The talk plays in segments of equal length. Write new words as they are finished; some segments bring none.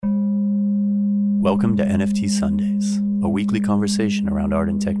Welcome to NFT Sundays, a weekly conversation around art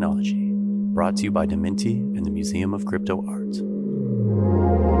and technology, brought to you by Dementi and the Museum of CryptoArg.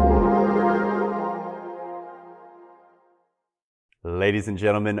 Ladies and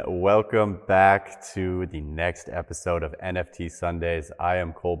gentlemen, welcome back to the next episode of NFT Sundays. I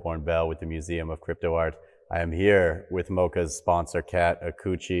am Colborn with the Museum of CryptoArg. I am here with Mocha's sponsor, Kat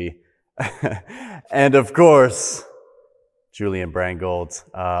Akuchi, and of course, Julian Brangold,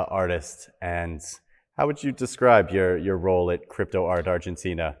 artist. And how would you describe your role at CryptoArg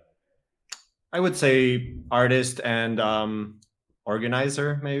Argentina? I would say artist and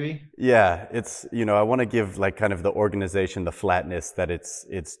organizer, maybe. Yeah, it's, I want to give like kind of the organization the flatness that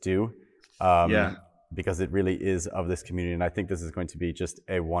it's due. Because it really is of this community. And I think this is going to be just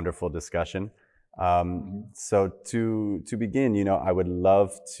a wonderful discussion. So to begin, I would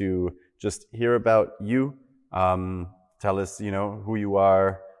love to just hear about you. Tell us, who you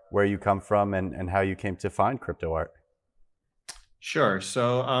are, where you come from, and how you came to find CryptoArg. Sure.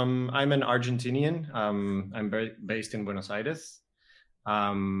 So I'm an Argentinian. I'm based in Buenos Aires.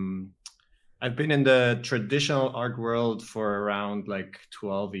 I've been in the traditional art world for around like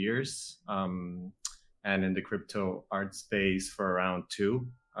 12 years, and in the crypto art space for around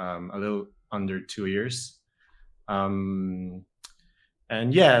a little under 2 years. So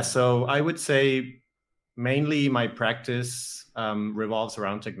I would say mainly my practice revolves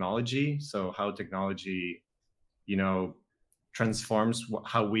around technology. So how technology, transforms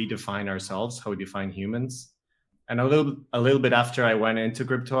how we define ourselves, how we define humans. And a little bit after I went into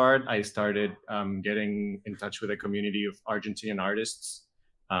crypto art, I started getting in touch with a community of Argentinian artists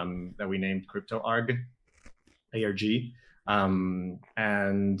that we named CryptoArg, ARG.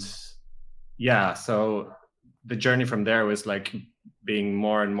 So the journey from there was like being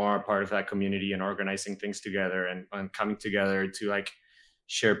more and more a part of that community and organizing things together and coming together to like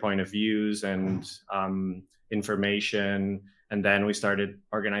share point of views and information. And then we started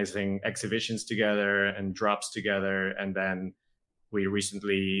organizing exhibitions together and drops together. And then we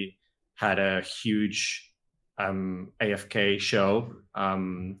recently had a huge AFK show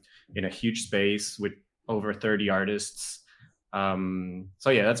in a huge space with over 30 artists.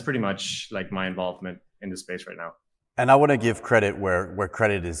 That's pretty much like my involvement in the space right now. And I want to give credit where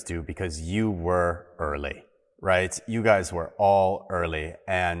credit is due, because you were early, right? You guys were all early.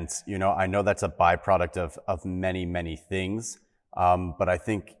 And, I know that's a byproduct of many, many things. But I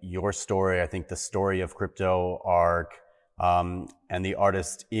think your story, the story of CryptoArg and the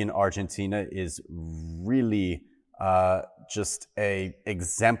artist in Argentina is really just a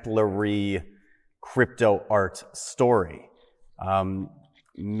exemplary crypto art story.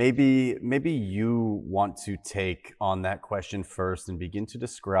 Maybe you want to take on that question first and begin to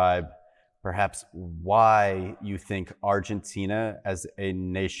describe perhaps why you think Argentina as a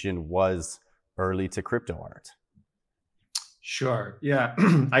nation was early to crypto art. Sure. Yeah.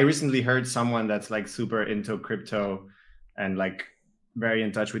 I recently heard someone that's like super into crypto and like very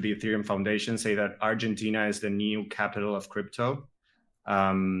in touch with the Ethereum Foundation say that Argentina is the new capital of crypto.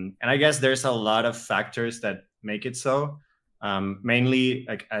 And I guess there's a lot of factors that make it so. Mainly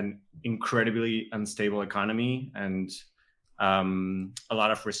like an incredibly unstable economy and a lot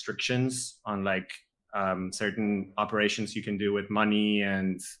of restrictions on like certain operations you can do with money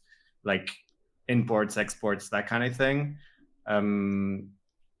and like imports, exports, that kind of thing. And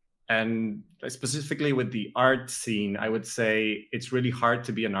specifically with the art scene, I would say it's really hard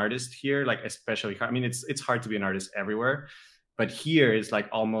to be an artist here, like especially, it's hard to be an artist everywhere, but here is like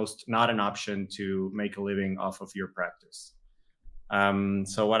almost not an option to make a living off of your practice.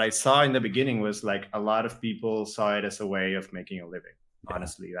 So what I saw in the beginning was like a lot of people saw it as a way of making a living. Yeah.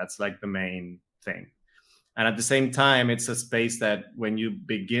 Honestly, that's like the main thing. And at the same time, it's a space that when you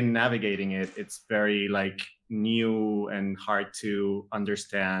begin navigating it, it's very like new and hard to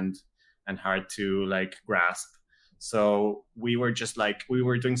understand and hard to like grasp. So we were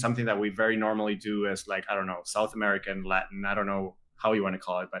doing something that we very normally do as like, I don't know, South American, Latin, I don't know how you want to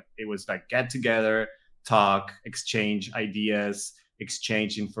call it, but it was like get together, talk, exchange ideas,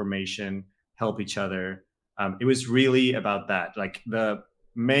 exchange information, help each other. It was really about that. Like the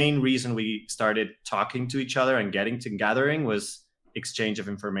main reason we started talking to each other and getting to gathering was exchange of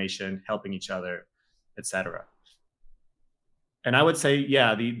information, helping each other, etc. And I would say,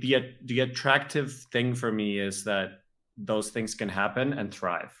 yeah, the attractive thing for me is that those things can happen and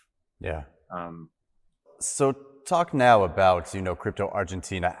thrive. Yeah. So talk now about, Crypto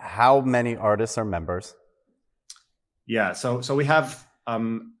Argentina. How many artists are members? Yeah, so we have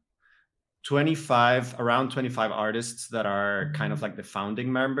around 25 artists that are kind of like the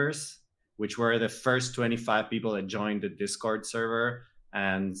founding members, which were the first 25 people that joined the Discord server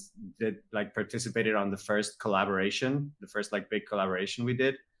and did like participated on the first collaboration, the first like big collaboration we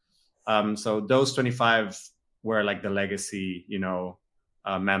did. So those 25 were like the legacy,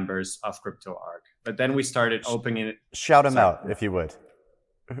 members of CryptoArg. But then we started opening it. Shout them out if you would.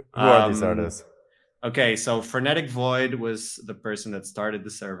 Who are these artists? Okay, so Frenetic Void was the person that started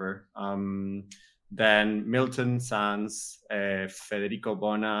the server. Then Milton Sanz, Federico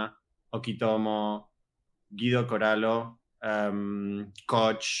Bona, Okitomo, Guido Corallo,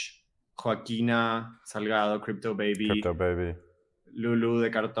 Koch, Joaquina Salgado, Crypto Baby, Lulu de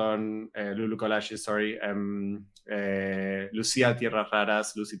Cartón, Lulu Collages, sorry, Lucy Tierras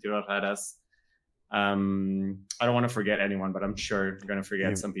Raras. I don't want to forget anyone, but I'm sure I'm going to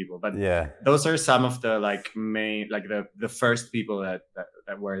forget some people. But yeah, those are some of the like main, like the first people that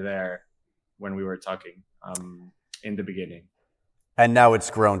were there when we were talking in the beginning. And now it's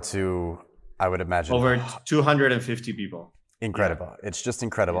grown to, I would imagine, over 250 people. Incredible. Yeah. It's just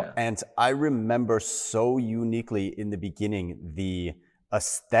incredible. Yeah. And I remember so uniquely in the beginning the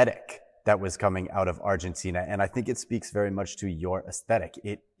aesthetic that was coming out of Argentina. And I think it speaks very much to your aesthetic.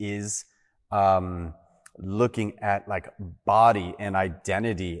 It is looking at like body and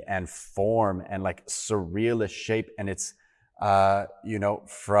identity and form and like surrealist shape. And it's,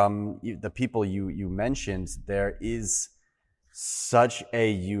 from the people you mentioned, there is such a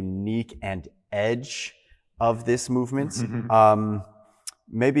unique and edge of this movement.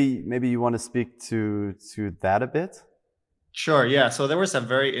 Maybe you want to speak to that a bit? Sure, yeah. So there was a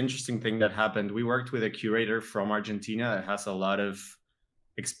very interesting thing that happened. We worked with a curator from Argentina that has a lot of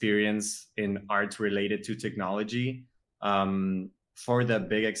experience in art related to technology for the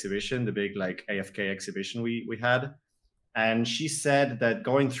big exhibition, the big like AFK exhibition we had. And she said that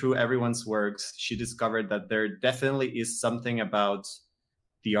going through everyone's works, she discovered that there definitely is something about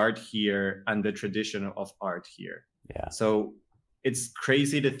the art here and the tradition of art here. Yeah. So it's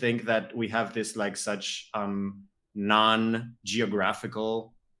crazy to think that we have this like such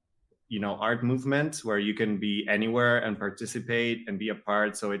non-geographical, art movement where you can be anywhere and participate and be a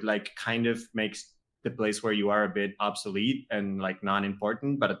part. So it like kind of makes the place where you are a bit obsolete and like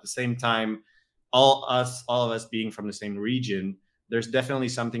non-important, but at the same time, all of us being from the same region, there's definitely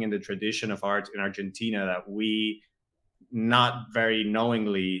something in the tradition of art in Argentina that we not very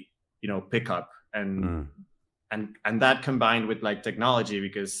knowingly, pick up. And that combined with like technology,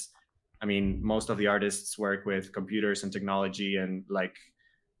 because I mean, most of the artists work with computers and technology, and like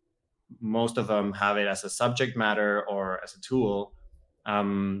most of them have it as a subject matter or as a tool.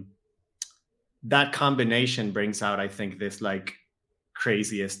 That combination brings out, I think, this like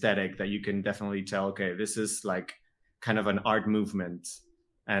crazy aesthetic that you can definitely tell, okay, this is like kind of an art movement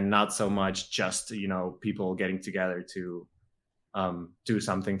and not so much just, people getting together to do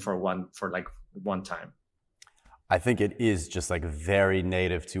something for one time. I think it is just like very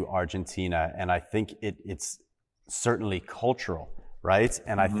native to Argentina. And I think it's certainly cultural, right?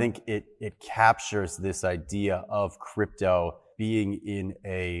 And I think it captures this idea of crypto being in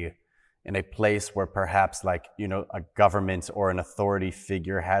a place where perhaps like, a government or an authority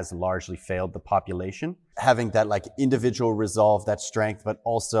figure has largely failed the population. Having that like individual resolve, that strength, but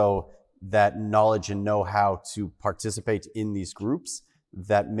also that knowledge and know-how to participate in these groups,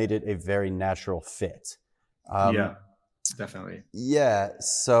 that made it a very natural fit. Yeah, definitely. Yeah.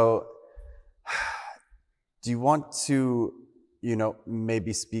 So do you want to,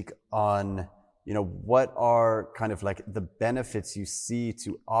 maybe speak on, what are kind of like the benefits you see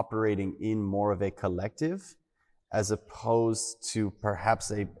to operating in more of a collective as opposed to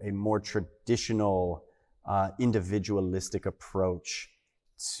perhaps a more traditional individualistic approach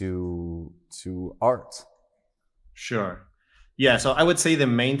to art? Sure. Yeah. So I would say the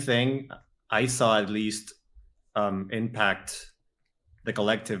main thing I saw at least impact the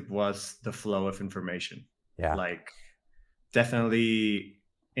collective was the flow of information. Yeah. Like definitely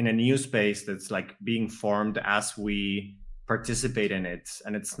in a new space that's like being formed as we participate in it.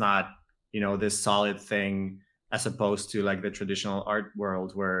 And it's not, this solid thing as opposed to like the traditional art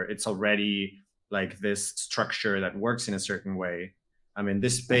world where it's already like this structure that works in a certain way. I mean,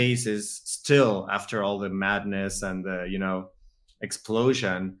 this space is still, after all the madness and the,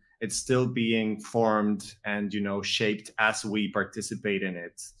 explosion, it's still being formed and, shaped as we participate in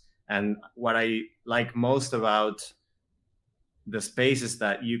it. And what I like most about the space is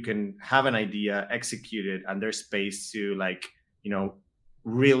that you can have an idea, execute it, and there's space to like,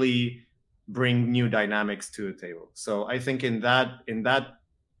 really bring new dynamics to the table. So I think in that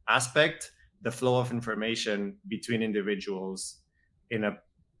aspect, the flow of information between individuals in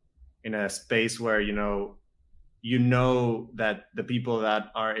a space where, that the people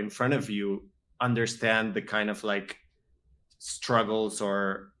that are in front of you understand the kind of like struggles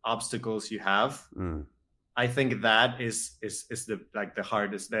or obstacles you have. I think that is the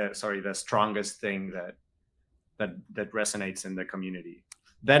hardest, the strongest thing that resonates in the community.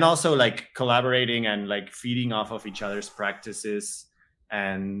 Then also like collaborating and like feeding off of each other's practices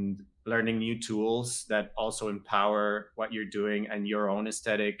and learning new tools that also empower what you're doing and your own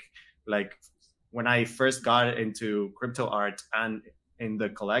aesthetic. Like when I first got into crypto art and in the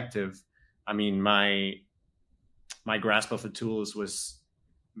collective, I mean, my grasp of the tools was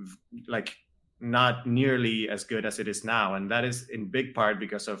like not nearly as good as it is now. And that is in big part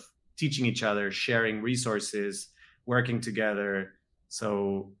because of teaching each other, sharing resources, working together.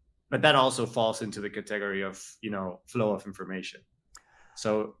 So, but that also falls into the category of, flow of information.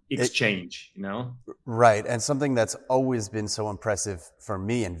 So exchange, Right. And something that's always been so impressive for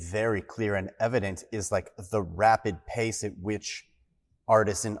me and very clear and evident is like the rapid pace at which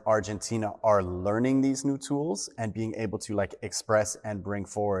artists in Argentina are learning these new tools and being able to like express and bring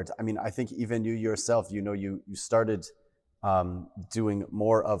forward. I mean, I think even you yourself, you started doing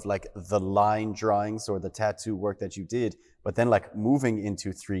more of like the line drawings or the tattoo work that you did, but then like moving into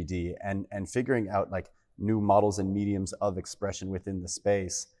 3D and figuring out like new models and mediums of expression within the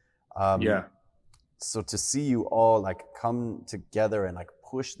space. So to see you all like come together and like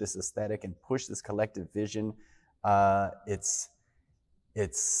push this aesthetic and push this collective vision, it's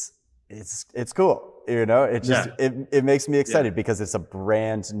cool. It just, it makes me excited because it's a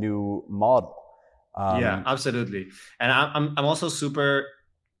brand new model. Yeah, absolutely. And I'm also super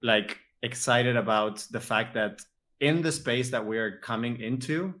like excited about the fact that in the space that we're coming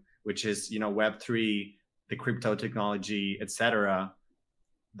into, which is, Web3, the crypto technology, etc.,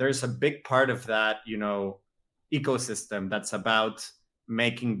 there's a big part of that, ecosystem that's about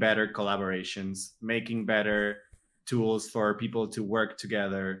making better collaborations, making better tools for people to work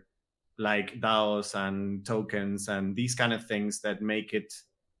together, like DAOs and tokens and these kind of things that make it,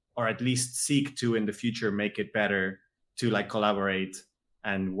 or at least seek to in the future, make it better to like collaborate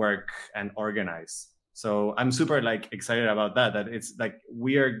and work and organize. So I'm super like excited about that it's like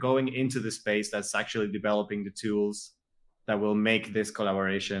we are going into the space that's actually developing the tools that will make this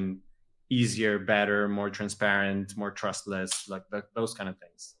collaboration easier, better, more transparent, more trustless, like those kind of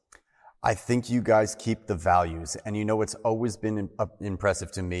things. I think you guys keep the values. And what's always been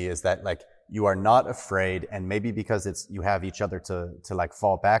impressive to me is that like you are not afraid, and maybe because you have each other to like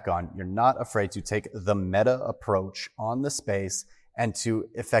fall back on, you're not afraid to take the meta approach on the space and to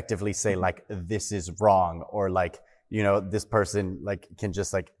effectively say like, this is wrong, or like, this person like can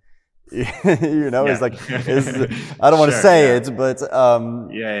just like, is like, I don't want to say it, but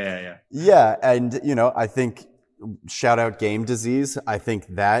yeah. And, I think, shout out Game Disease. I think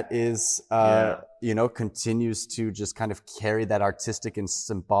that is, continues to just kind of carry that artistic and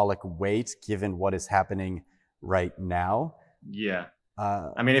symbolic weight given what is happening right now. Yeah.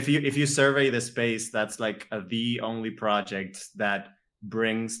 I mean, if you survey the space, that's like the only project that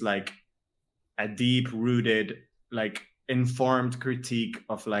brings like a deep rooted, like informed critique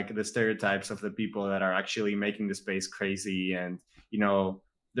of like the stereotypes of the people that are actually making the space crazy. And,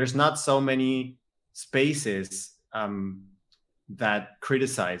 there's not so many spaces that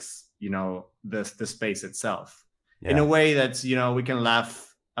criticize, the space itself in a way that's, we can laugh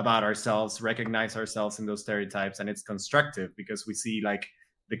about ourselves, recognize ourselves in those stereotypes, and it's constructive because we see like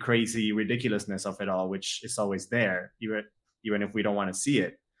the crazy ridiculousness of it all, which is always there, even if we don't want to see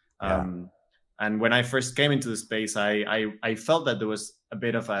it. And when I first came into the space, I felt that there was a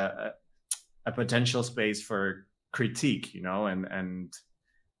bit of a potential space for critique,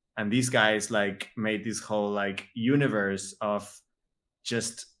 and these guys like made this whole like universe of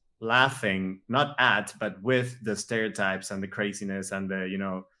just laughing, not at, but with the stereotypes and the craziness and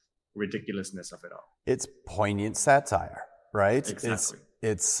the, ridiculousness of it all. It's poignant satire, right? Exactly.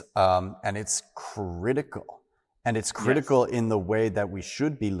 It's and it's critical. And it's critical in the way that we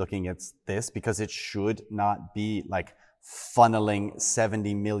should be looking at this, because it should not be like funneling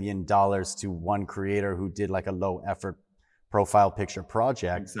 $70 million to one creator who did like a low effort profile picture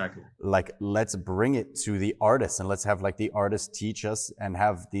project. Exactly. Like, let's bring it to the artists and let's have like the artists teach us and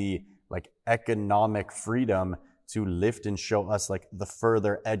have the like economic freedom to lift and show us like the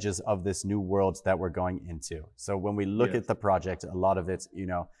further edges of this new world that we're going into. So when we look at the project, a lot of it,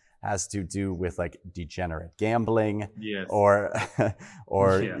 has to do with like degenerate gambling, or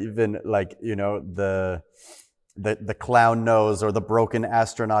even like, the clown nose or the broken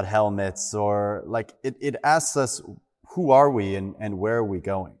astronaut helmets, or like it asks us, who are we and where are we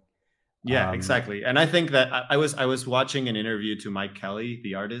going? Yeah, exactly. And I think that I was watching an interview to Mike Kelly,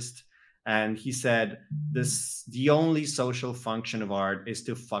 the artist, and he said the only social function of art is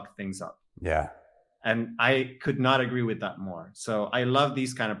to fuck things up. Yeah. And I could not agree with that more. So I love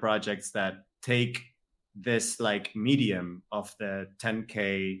these kind of projects that take this like medium of the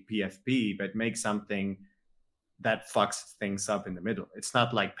 10K PFP, but make something that fucks things up in the middle. It's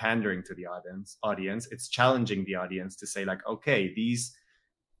not like pandering to the audience. It's challenging the audience to say like, okay, these,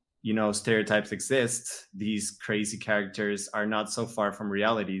 you know, stereotypes exist. These crazy characters are not so far from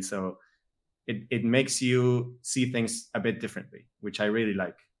reality. So it makes you see things a bit differently, which I really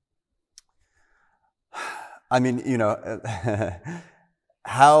like. I mean, you know,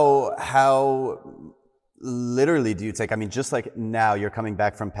 how literally do you take, I mean, just like now you're coming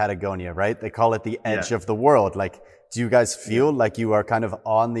back from Patagonia, right? They call it the edge of the world. Like, do you guys feel like you are kind of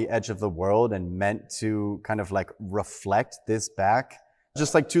on the edge of the world and meant to kind of like reflect this back,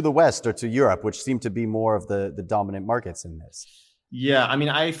 just like to the West or to Europe, which seem to be more of the dominant markets in this? Yeah, I mean,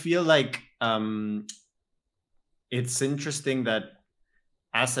 I feel like it's interesting that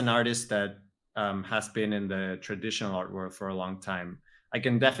as an artist that has been in the traditional art world for a long time, I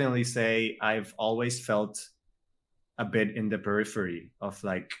can definitely say I've always felt a bit in the periphery of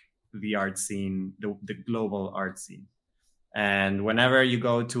like the art scene, the global art scene. And whenever you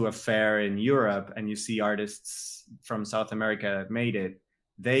go to a fair in Europe and you see artists from South America that made it,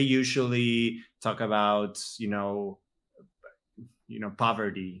 they usually talk about,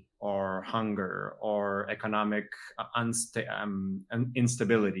 poverty or hunger or economic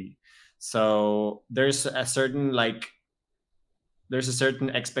instability. So there's a certain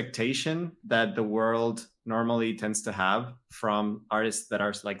expectation that the world normally tends to have from artists that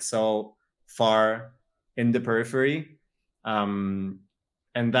are like so far in the periphery. And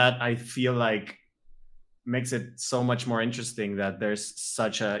that I feel like makes it so much more interesting that there's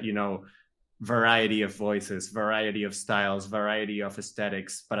such a, variety of voices, variety of styles, variety of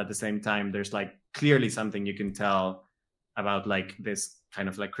aesthetics. But at the same time, there's like clearly something you can tell about like this kind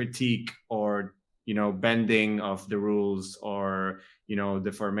of like critique or, bending of the rules or,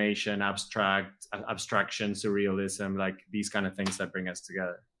 deformation, abstraction, surrealism, like these kind of things that bring us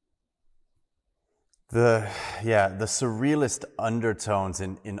together. The surrealist undertones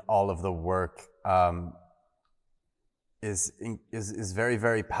in all of the work is very,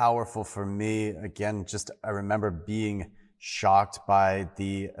 very powerful for me. Again, just I remember being shocked by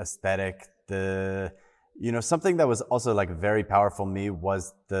the aesthetic. Something that was also like very powerful to me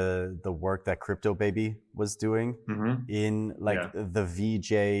was the work that Crypto Baby was doing in like the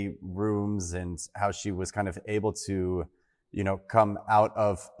VJ rooms, and how she was kind of able to, come out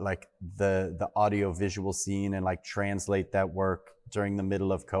of like the audio visual scene and like translate that work during the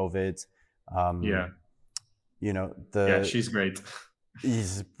middle of COVID. She's great.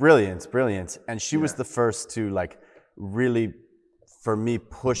 She's brilliant. And she was the first to like really, for me,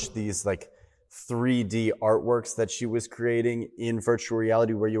 push these like 3D artworks that she was creating in virtual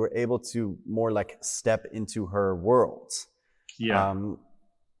reality, where you were able to more like step into her world.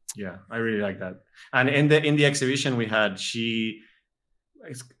 I really like that. And in the exhibition we had,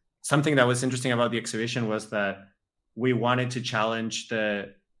 something that was interesting about the exhibition was that we wanted to challenge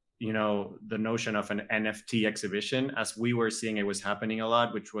the notion of an NFT exhibition, as we were seeing it was happening a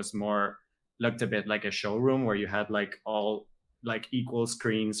lot, which was looked a bit like a showroom where you had like all like equal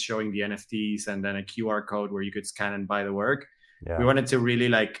screens showing the NFTs and then a QR code where you could scan and buy the work. We wanted to really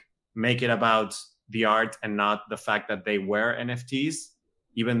like make it about the art and not the fact that they were NFTs,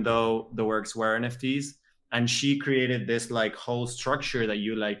 even though the works were NFTs. And she created this like whole structure that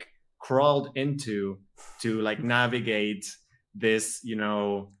you like crawled into to like navigate this,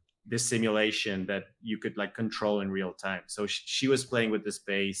 this simulation that you could like control in real time. So she was playing with the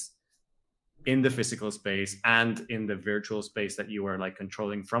space in the physical space and in the virtual space that you were like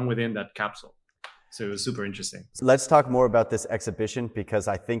controlling from within that capsule. So it was super interesting. Let's talk more about this exhibition, because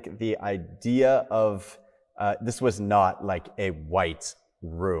I think the idea of this was not like a white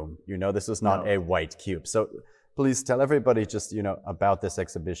room, this was not a white cube. So please tell everybody just, about this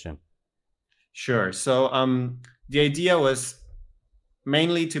exhibition. Sure. So the idea was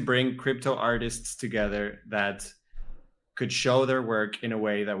mainly to bring crypto artists together that could show their work in a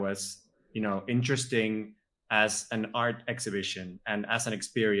way that was, interesting as an art exhibition and as an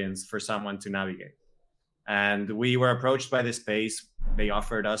experience for someone to navigate. And we were approached by this space. They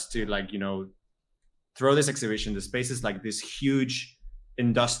offered us to like, throw this exhibition. The space is like this huge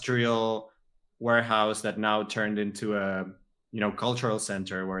industrial warehouse that now turned into a, cultural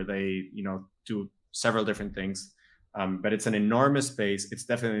center where they, do several different things. But it's an enormous space. It's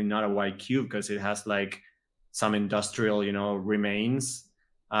definitely not a white cube because it has like some industrial, remains.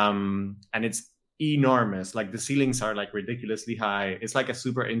 And it's enormous. Like the ceilings are like ridiculously high. It's like a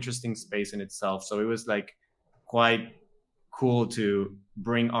super interesting space in itself. So it was like quite cool to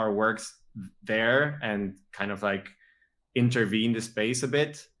bring our works there and kind of like intervene the space a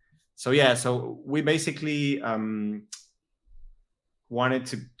bit. So yeah, so we basically wanted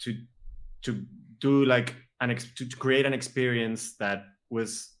to do like to create an experience that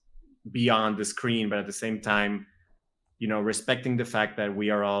was beyond the screen, but at the same time, respecting the fact that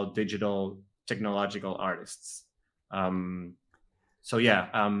we are all digital technological artists. So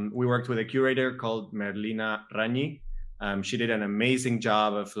yeah, we worked with a curator called Merlina Ragni. She did an amazing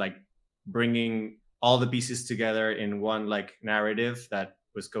job of like bringing all the pieces together in one like narrative that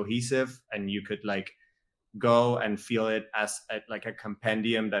was cohesive, and you could like go and feel it as like a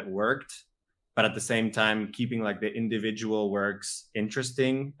compendium that worked, but at the same time keeping like the individual works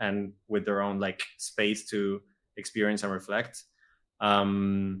interesting and with their own like space to experience and reflect.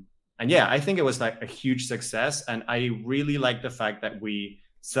 And yeah, I think it was like a huge success, and I really like the fact that we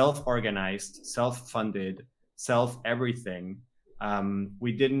self-organized, self-funded, self-everything.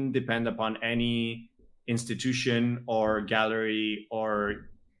 We didn't depend upon any institution or gallery or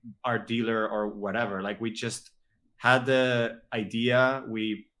art dealer or whatever. Like, we just had the idea,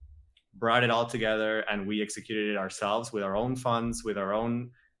 we brought it all together, and we executed it ourselves with our own funds, with our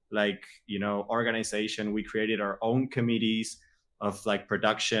own like organization. We created our own committees of like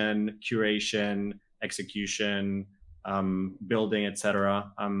production, curation, execution, building,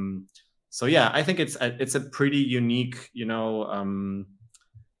 etc. So yeah, I think it's a pretty unique,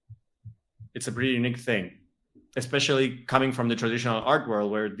 it's a pretty unique thing, especially coming from the traditional art world,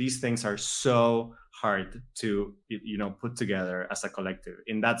 where these things are so hard to put together as a collective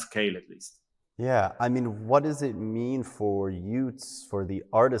in that scale, at least. Yeah, I mean, what does it mean for youths, for the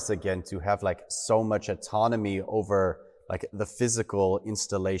artists again, to have like so much autonomy over like the physical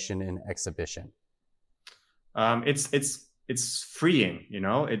installation and exhibition? It's freeing,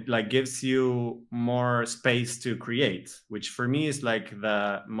 it like gives you more space to create, which for me is like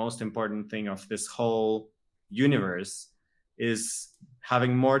the most important thing of this whole universe, is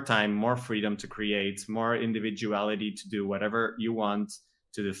having more time, more freedom to create, more individuality to do whatever you want,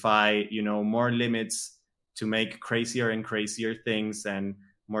 to defy more limits, to make crazier and crazier things, and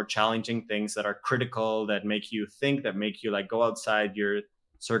more challenging things that are critical, that make you think, that make you like go outside your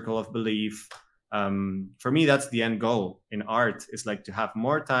circle of belief. For me, that's the end goal in art, is like to have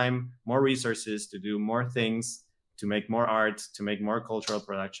more time, more resources to do more things, to make more art, to make more cultural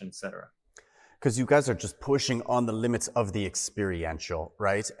production, etc. Because you guys are just pushing on the limits of the experiential,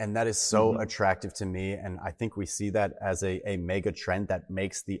 right? And that is so attractive to me. And I think we see that as a mega trend that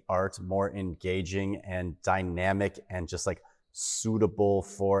makes the art more engaging and dynamic and just like suitable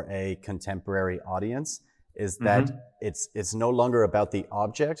for a contemporary audience, is that it's no longer about the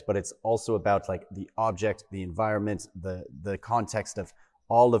object, but it's also about like the object, the environment, the context of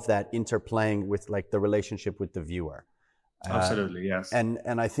all of that interplaying with like the relationship with the viewer. Absolutely, yes. And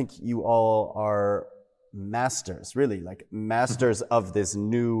I think you all are masters, really, like masters of this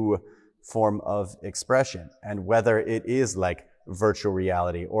new form of expression. And whether it is like virtual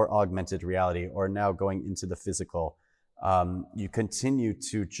reality or augmented reality or now going into the physical, you continue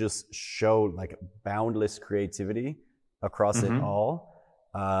to just show like boundless creativity across it all.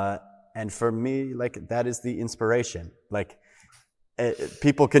 And for me, like that is the inspiration. Like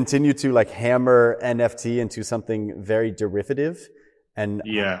people continue to like hammer NFT into something very derivative, and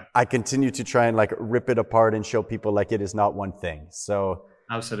yeah, I continue to try and like rip it apart and show people like it is not one thing. So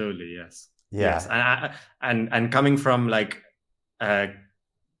absolutely, yes. Yeah. Yes. And coming from like a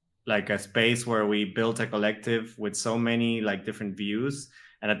space where we built a collective with so many like different views,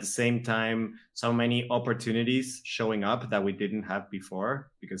 and at the same time so many opportunities showing up that we didn't have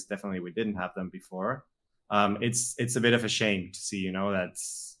before, because definitely we didn't have them before. It's a bit of a shame to see,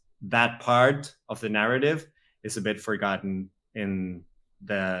 that part of the narrative is a bit forgotten in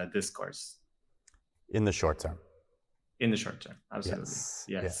the discourse. In the short term. In the short term, absolutely.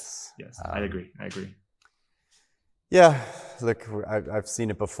 Yes. I agree. Yeah, look, I've seen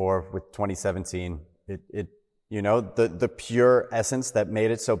it before with 2017. It the pure essence that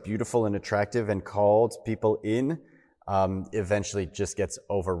made it so beautiful and attractive and called people in, eventually just gets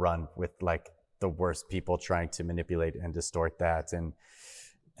overrun with like the worst people trying to manipulate and distort that,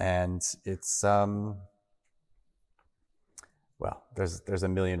 and it's well, there's a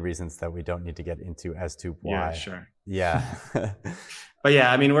million reasons that we don't need to get into as to why. Yeah, sure. Yeah. But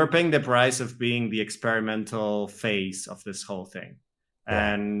yeah, I mean, we're paying the price of being the experimental phase of this whole thing.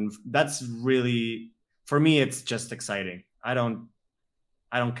 Yeah. And that's really, for me, it's just exciting. I don't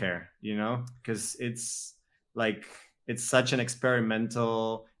care, because it's like, it's such an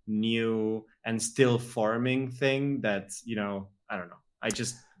experimental, new and still forming thing that, I don't know. I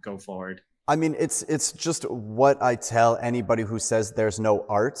just go forward. I mean, it's just what I tell anybody who says there's no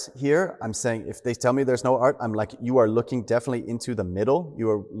art here. I'm saying if they tell me there's no art, I'm like, you are looking definitely into the middle. You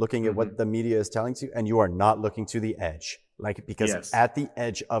are looking at what the media is telling you, and you are not looking to the edge. Like, because Yes. at the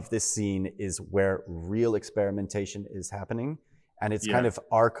edge of this scene is where real experimentation is happening. And it's kind of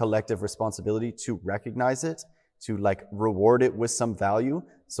our collective responsibility to recognize it, to like reward it with some value.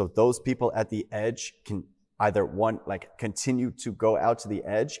 So those people at the edge can either one, like continue to go out to the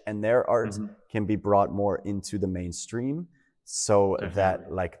edge and their art can be brought more into the mainstream so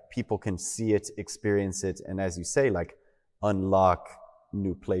that like people can see it, experience it. And as you say, like unlock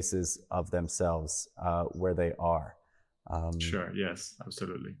new places of themselves where they are. Sure. Yes,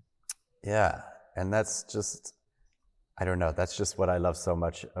 absolutely. Yeah. And that's just, I don't know. That's just what I love so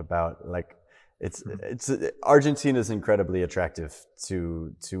much about like, it's Argentina is incredibly attractive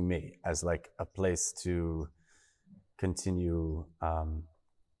to me as like a place to continue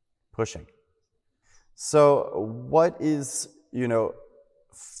pushing. So what is, you know,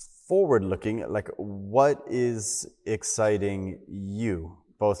 forward looking, like what is exciting you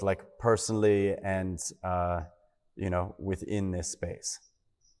both like personally and you know, within this space?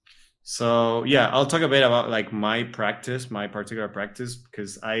 So yeah, I'll talk a bit about like my practice, my particular practice,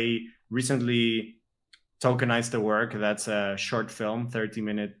 because I recently tokenized the work. That's a short film,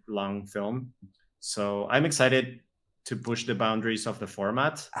 30-minute long film. So I'm excited to push the boundaries of the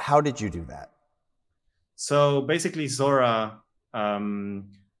format. How did you do that? So basically Zora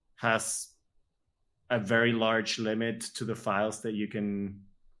has a very large limit to the files that you can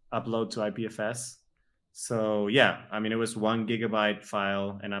upload to IPFS. So yeah, I mean, it was 1 gigabyte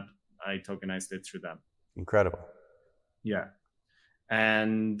file and I tokenized it through them. Incredible. Yeah.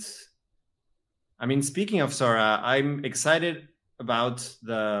 And I mean, speaking of Zora, I'm excited about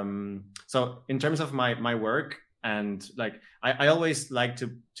the, so in terms of my work and like, I always like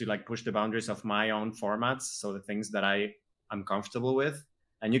to like push the boundaries of my own formats. So the things that I'm comfortable with.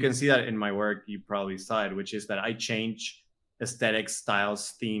 And you can see that in my work, you probably saw it, which is that I change aesthetics,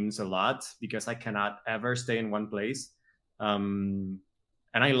 styles, themes a lot because I cannot ever stay in one place. And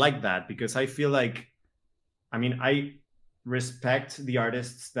I like that because I feel like, I mean, I respect the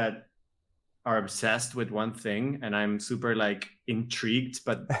artists that are obsessed with one thing, and I'm super like intrigued,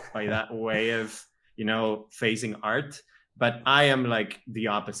 but by that way of, you know, facing art. But I am like the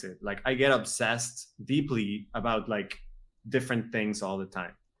opposite. Like I get obsessed deeply about like different things all the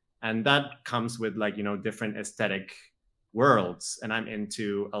time. And that comes with like, you know, different aesthetic worlds. And I'm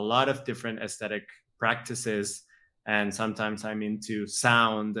into a lot of different aesthetic practices. And sometimes I'm into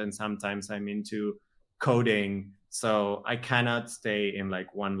sound and sometimes I'm into coding. So I cannot stay in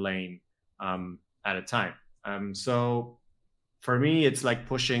like one lane at a time. So for me, it's like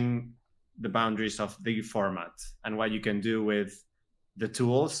pushing the boundaries of the format and what you can do with the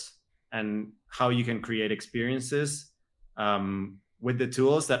tools and how you can create experiences with the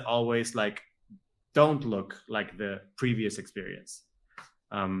tools that always like don't look like the previous experience.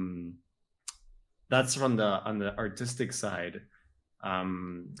 That's on the artistic side.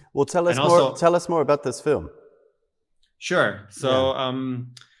 Well, tell us more about this film. Sure. So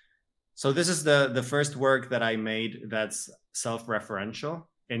so this is the first work that I made that's self-referential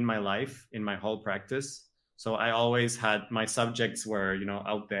in my life, in my whole practice. So I always had my subjects were, you know,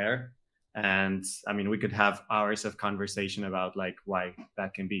 out there. And I mean, we could have hours of conversation about like why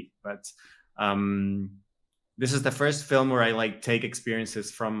that can be. But this is the first film where I like take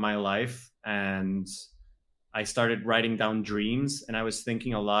experiences from my life and I started writing down dreams. And I was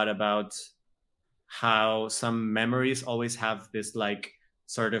thinking a lot about how some memories always have this like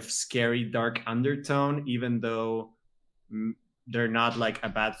sort of scary, dark undertone, even though they're not like a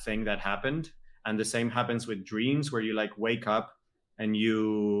bad thing that happened. And the same happens with dreams where you like wake up and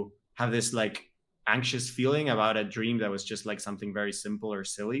you have this like anxious feeling about a dream that was just like something very simple or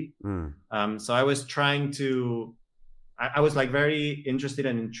silly. So I was trying to, I was like very interested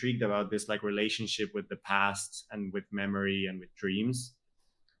and intrigued about this like relationship with the past and with memory and with dreams.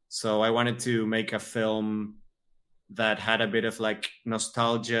 So I wanted to make a film that had a bit of like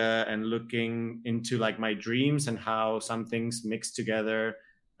nostalgia and looking into like my dreams and how some things mix together.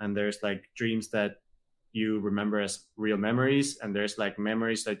 And there's like dreams that you remember as real memories. And there's like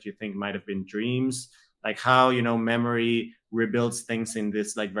memories that you think might have been dreams, like how, you know, memory rebuilds things in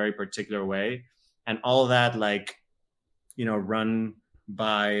this like very particular way. And all that like, you know, run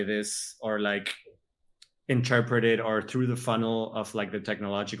by this or like interpreted or through the funnel of like the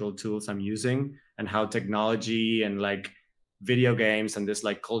technological tools I'm using and how technology and like video games and this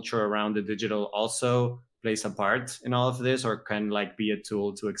like culture around the digital also plays a part in all of this or can like be a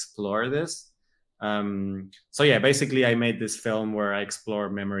tool to explore this. So yeah, basically I made this film where I explore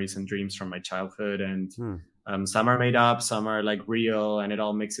memories and dreams from my childhood, and some are made up, some are like real, and it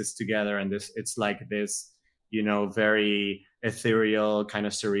all mixes together. And it's like this, very ethereal kind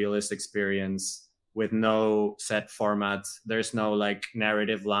of surrealist experience with no set format. There's no like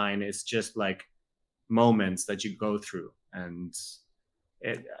narrative line. It's just like moments that you go through, and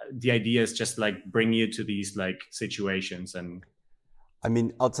the idea is just like bring you to these like situations. And I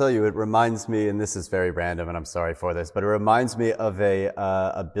mean, I'll tell you, it reminds me, and this is very random, and I'm sorry for this, but it reminds me of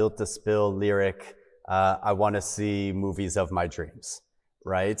a Built to Spill lyric. I want to see movies of my dreams,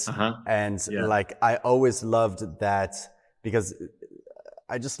 right? And like, I always loved that because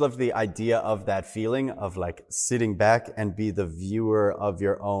I just love the idea of that feeling of like sitting back and be the viewer of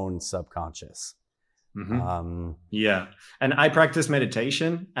your own subconscious. Yeah. And I practice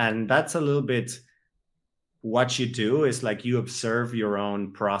meditation, and that's a little bit what you do is like you observe your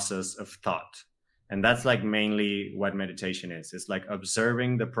own process of thought. And that's like mainly what meditation is. It's like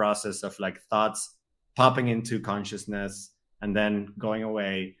observing the process of like thoughts popping into consciousness and then going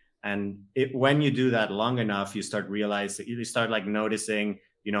away. And when you do that long enough, you start realizing, you start like noticing,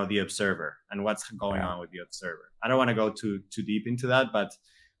 the observer and what's going on with the observer. I don't want to go too deep into that, but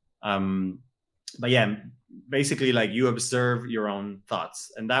yeah, basically like you observe your own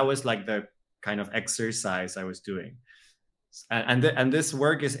thoughts. And that was like the kind of exercise I was doing. And this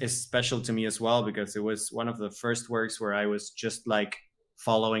work is special to me as well, because it was one of the first works where I was just like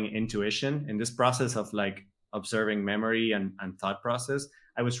following intuition in this process of like observing memory and thought process.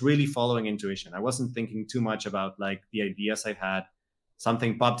 I was really following intuition. I wasn't thinking too much about like the ideas I had.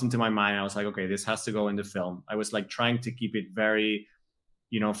 Something popped into my mind. I was like, okay, this has to go in the film. I was like trying to keep it very,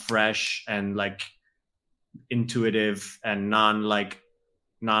 fresh and like intuitive and non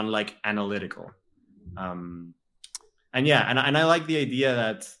analytical. And I like the idea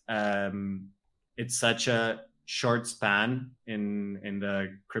that it's such a short span in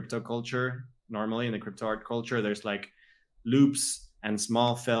the crypto culture. Normally in the crypto art culture, there's like loops and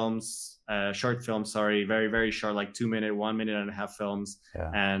small films, short films, very, very short, like 2 minute, 1 minute and a half films,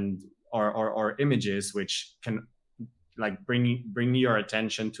 and or images, which can like bring your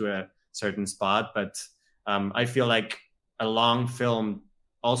attention to a certain spot. But I feel like a long film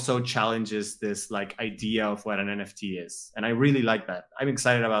also challenges this like idea of what an NFT is. And I really like that. I'm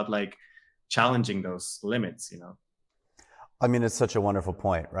excited about like challenging those limits, I mean, it's such a wonderful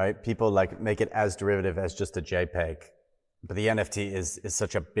point, right? People like make it as derivative as just a JPEG, but the NFT is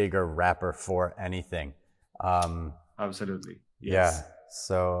such a bigger wrapper for anything. Absolutely. Yes. Yeah.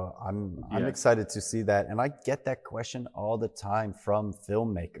 So I'm excited to see that. And I get that question all the time from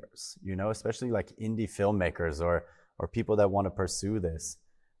filmmakers, especially like indie filmmakers or people that want to pursue this.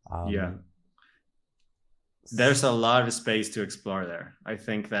 There's a lot of space to explore there. I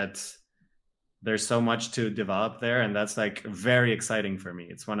think that there's so much to develop there, and that's like very exciting for me.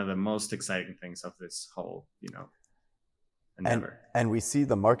 It's one of the most exciting things of this whole, endeavor. And we see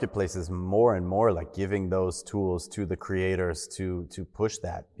the marketplaces more and more like giving those tools to the creators to push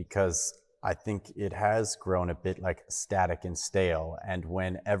that, because I think it has grown a bit like static and stale. And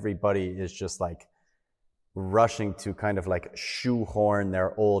when everybody is just like rushing to kind of like shoehorn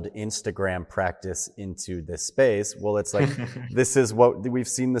their old Instagram practice into this space, well, it's like, this is what we've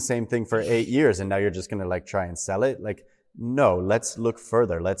seen the same thing for 8 years. And now you're just going to like try and sell it. Like, no, let's look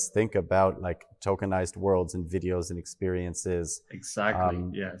further. Let's think about like tokenized worlds and videos and experiences. Exactly.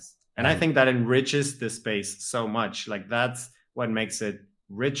 Yes. And I think that enriches the space so much. Like that's what makes it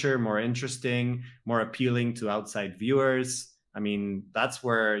richer, more interesting, more appealing to outside viewers. I mean, that's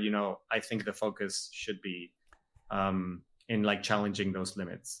where, I think the focus should be in like challenging those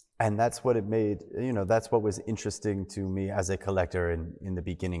limits. And that's what it made, that's what was interesting to me as a collector in the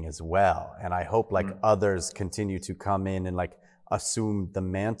beginning as well. And I hope like others continue to come in and like assume the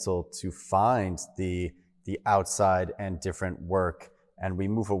mantle to find the outside and different work. And we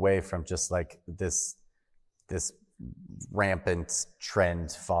move away from just like this rampant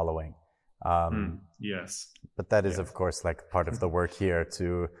trend following. Yes. But that is, of course, like part of the work here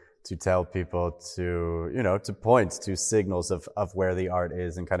to tell people to point to signals of where the art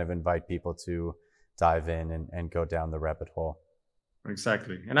is and kind of invite people to dive in and go down the rabbit hole.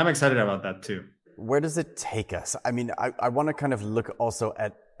 Exactly. And I'm excited about that too. Where does it take us? I mean, I want to kind of look also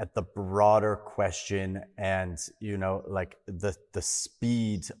at the broader question and, like the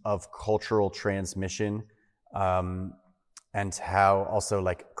speed of cultural transmission, and how also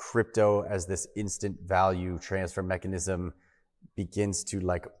like crypto as this instant value transfer mechanism begins to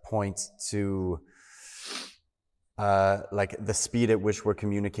like point to like the speed at which we're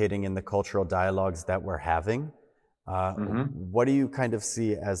communicating in the cultural dialogues that we're having. What do you kind of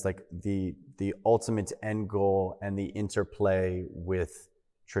see as like the ultimate end goal and the interplay with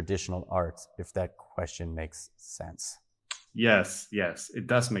traditional art, if that question makes sense? Yes, it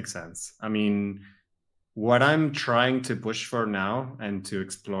does make sense. I mean, what I'm trying to push for now and to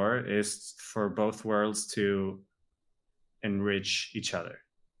explore is for both worlds to enrich each other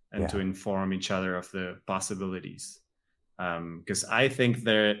and to inform each other of the possibilities. Because I think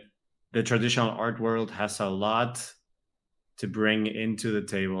that the traditional art world has a lot to bring into the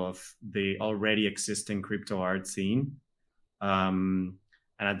table of the already existing crypto art scene. And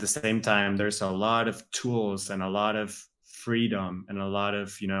at the same time, there's a lot of tools and a lot of freedom and a lot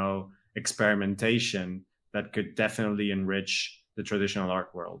of, experimentation that could definitely enrich the traditional art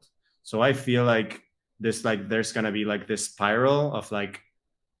world. So I feel like there's going to be like this spiral of like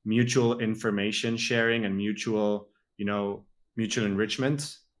mutual information sharing and mutual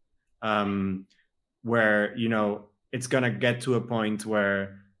enrichment, where, it's going to get to a point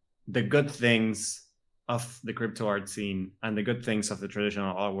where the good things of the crypto art scene and the good things of the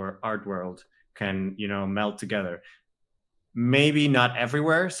traditional art world can, melt together. Maybe not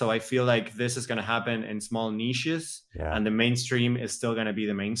everywhere. So I feel like this is going to happen in small niches, and the mainstream is still going to be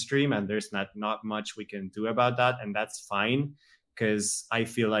the mainstream. And there's not much we can do about that. And that's fine, because I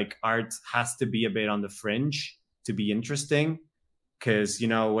feel like art has to be a bit on the fringe to be interesting. Because,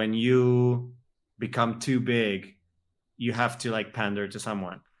 when you become too big, you have to like pander to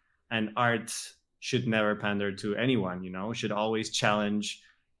someone, and art should never pander to anyone, should always challenge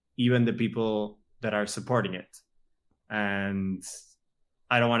even the people that are supporting it. And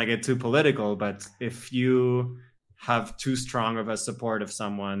I don't want to get too political, but if you have too strong of a support of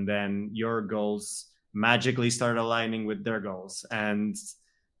someone, then your goals magically start aligning with their goals. And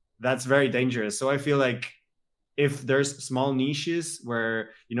that's very dangerous. So I feel like if there's small niches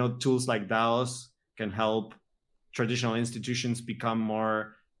where, tools like DAOs can help traditional institutions become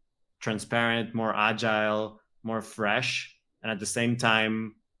more transparent, more agile, more fresh, and at the same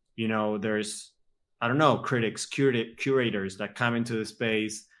time, there's, I don't know, critics, curators that come into the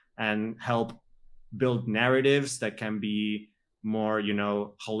space and help build narratives that can be more,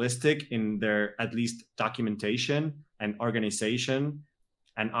 holistic in their at least documentation and organization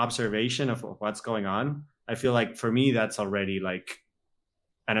and observation of what's going on. I feel like for me, that's already like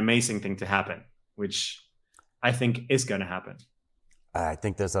an amazing thing to happen, which I think is going to happen. I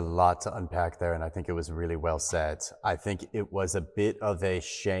think there's a lot to unpack there, and I think it was really well said. I think it was a bit of a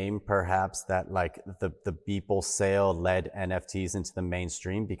shame, perhaps, that like the Beeple sale led NFTs into the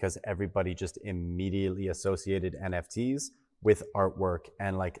mainstream, because everybody just immediately associated NFTs with artwork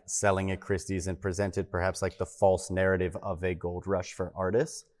and like selling at Christie's, and presented perhaps like the false narrative of a gold rush for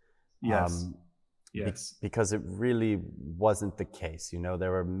artists. Yes. Because it really wasn't the case.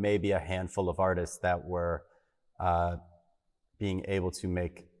 There were maybe a handful of artists that were being able to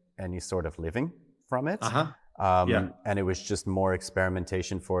make any sort of living from it. And it was just more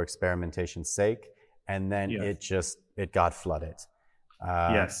experimentation for experimentation's sake. And then it got flooded.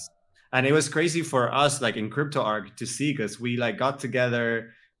 Yes. And it was crazy for us, like in CryptoArg, to see, because we like got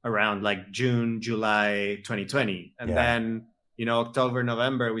together around like June, July 2020. And then, October,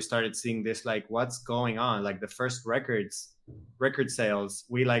 November, we started seeing this, like, what's going on? Like the first record sales,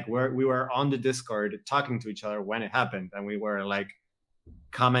 we were on the Discord talking to each other when it happened, and we were like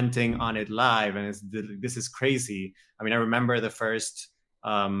commenting on it live, and this is crazy. I mean, I remember the first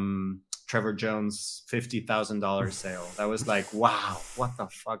Trevor Jones $50,000 sale. That was like, wow, what the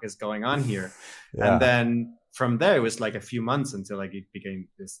fuck is going on here? And then from there, it was like a few months until like it became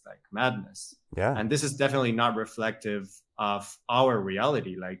this like madness. And this is definitely not reflective of our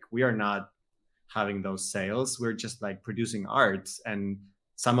reality. Like, we are not having those sales. We're just like producing art, and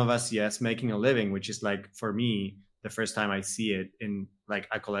some of us, making a living, which is like, for me, the first time I see it in like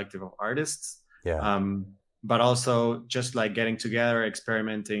a collective of artists. But also just like getting together,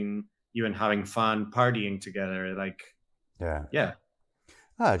 experimenting, even having fun, partying together. Like,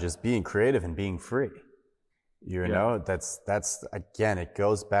 just being creative and being free. That's again, it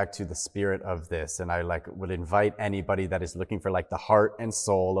goes back to the spirit of this. And I like would invite anybody that is looking for like the heart and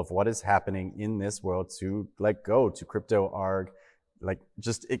soul of what is happening in this world to like go to CryptoArg, like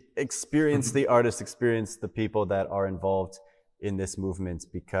just experience the artists, experience the people that are involved in this movement,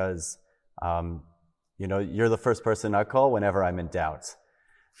 because you're the first person I call whenever I'm in doubt.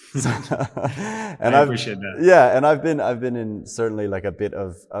 And I appreciate that. Yeah, and I've been in certainly like a bit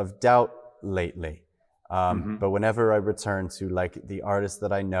of doubt lately. But whenever I return to like the artists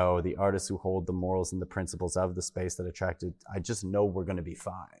that I know, the artists who hold the morals and the principles of the space that attracted, I just know we're going to be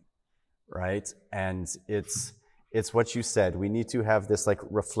fine, right? And it's what you said. We need to have this like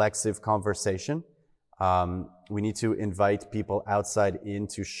reflexive conversation We need to invite people outside in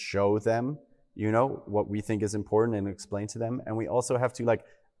to show them, what we think is important and explain to them. And we also have to like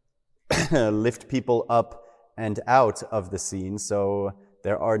lift people up and out of the scene. So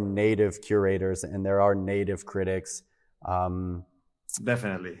there are native curators and there are native critics.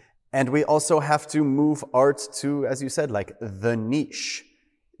 Definitely. And we also have to move art to, as you said, like the niche.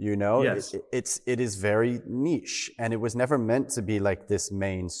 Yes. It is very niche, and it was never meant to be like this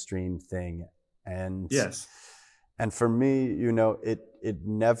mainstream thing. And yes. And for me, it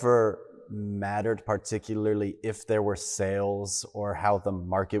never mattered particularly if there were sales or how the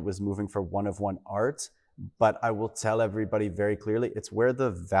market was moving for one-of-one art. But I will tell everybody very clearly, it's where the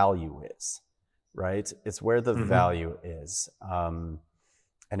value is, right? It's where the value is. And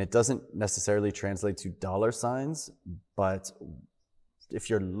it doesn't necessarily translate to dollar signs, but if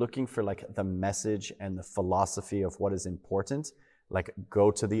you're looking for like the message and the philosophy of what is important, like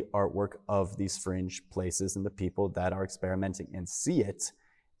go to the artwork of these fringe places and the people that are experimenting and see it.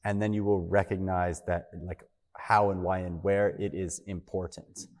 And then you will recognize that like how and why and where it is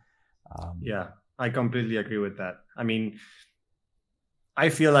important. Yeah, I completely agree with that. I mean, I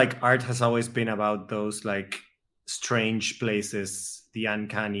feel like art has always been about those like strange places, the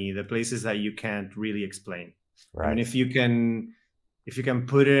uncanny, the places that you can't really explain. Right. I mean, if you can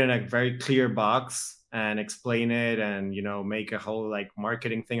put it in a very clear box and explain it and, make a whole like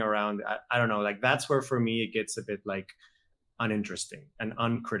marketing thing around, I don't know, like that's where for me it gets a bit like uninteresting and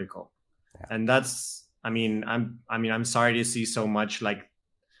uncritical. Yeah. And that's, I'm sorry to see so much like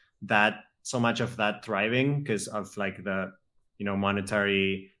that, so much of that thriving because of like the,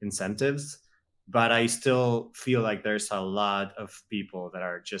 monetary incentives. But I still feel like there's a lot of people that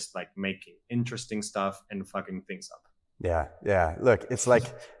are just like making interesting stuff and fucking things up. Yeah. Look, it's like,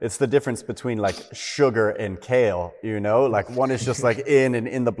 it's the difference between like sugar and kale, like one is just like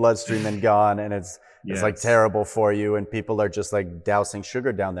in the bloodstream and gone, and it's like terrible for you. And people are just like dousing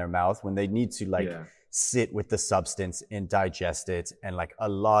sugar down their mouth when they need to like sit with the substance and digest it. And like a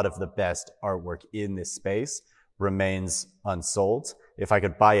lot of the best artwork in this space remains unsold. If I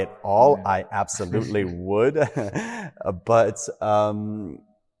could buy it all, I absolutely would. But,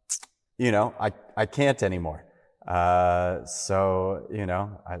 I can't anymore. So,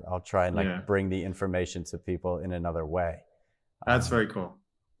 I'll try and bring the information to people in another way. That's very cool.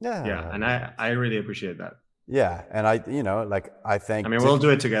 Yeah. And I really appreciate that. Yeah. And I thank... we'll do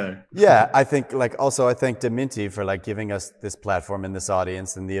it together. Yeah. I thank Deminti for like giving us this platform and this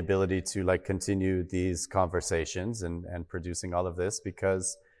audience and the ability to like continue these conversations and producing all of this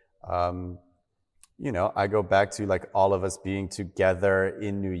because, I go back to like all of us being together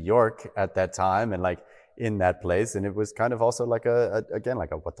in New York at that time and like in that place. And it was kind of also like a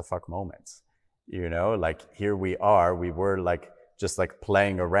what the fuck moment, like here we are, we were like just like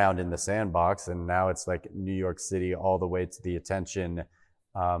playing around in the sandbox. And now it's like New York City all the way to the attention,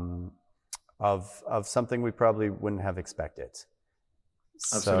 of something we probably wouldn't have expected.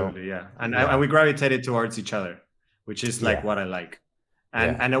 Absolutely. So, and we gravitated towards each other, which is like what I like.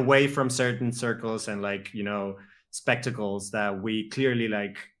 And away from certain circles and like, spectacles that we clearly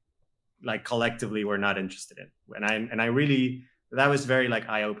like collectively we're not interested in. And I really, that was very like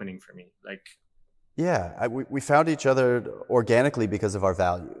eye-opening for me. Like, we found each other organically because of our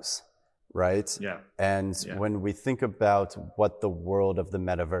values, right? Yeah. And when we think about what the world of the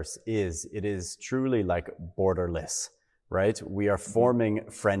metaverse is, it is truly like borderless, right? We are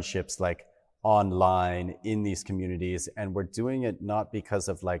forming friendships like online in these communities, and we're doing it not because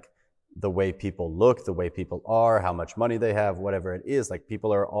of like the way people look, the way people are, how much money they have, whatever it is. Like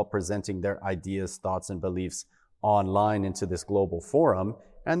people are all presenting their ideas, thoughts, and beliefs online into this global forum.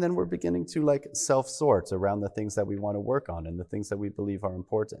 And then we're beginning to like self-sort around the things that we want to work on and the things that we believe are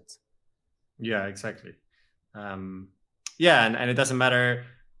important. Yeah, exactly. And it doesn't matter,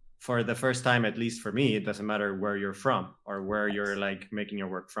 for the first time, at least for me, it doesn't matter where you're from or where you're like making your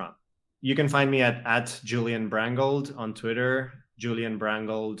work from. You can find me at Julian Brangold on Twitter.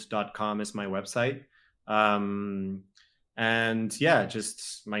 JulianBrangold.com is my website.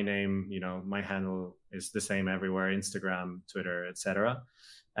 Just my name, my handle is the same everywhere, Instagram, Twitter, etc.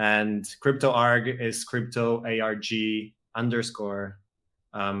 And CryptoArg is CryptoArg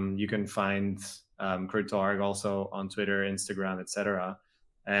 _. You can find CryptoArg also on Twitter, Instagram, etc.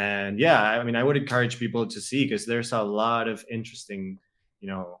 And I would encourage people to see, because there's a lot of interesting,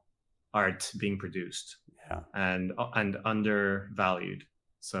 art being produced. And undervalued.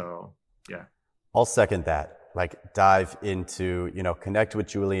 So I'll second that. Like dive into, connect with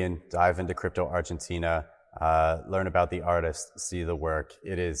Julian, dive into Crypto Argentina, learn about the artist, see the work.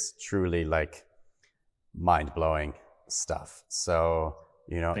 It is truly like mind-blowing stuff. So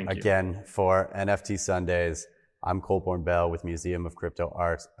Again, for NFT Sundays, I'm Colborn Bell with Museum of Crypto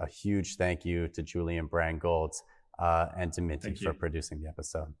Art. A huge thank you to Julian Brangold and to Minty for producing the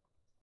episode.